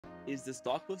Is the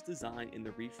stockless design in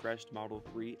the refreshed Model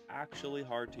 3 actually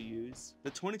hard to use? The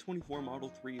 2024 Model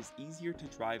 3 is easier to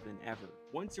drive than ever.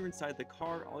 Once you're inside the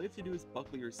car, all you have to do is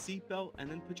buckle your seatbelt and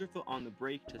then put your foot on the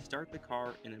brake to start the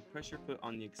car and then press your foot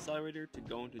on the accelerator to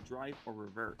go into drive or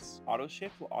reverse. Auto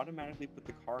shift will automatically put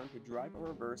the car into drive or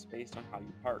reverse based on how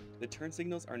you park. The turn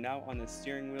signals are now on the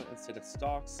steering wheel instead of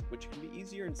stalks, which can be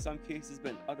easier in some cases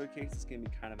but in other cases can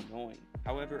be kind of annoying.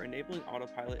 However, enabling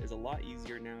autopilot is a lot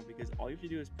easier now because all you have to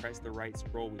do is press the right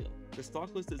scroll wheel. The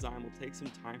stockless design will take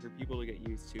some time for people to get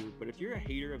used to, but if you're a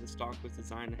hater of the stockless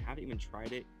design and haven't even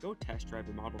tried it, go test drive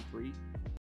the Model 3.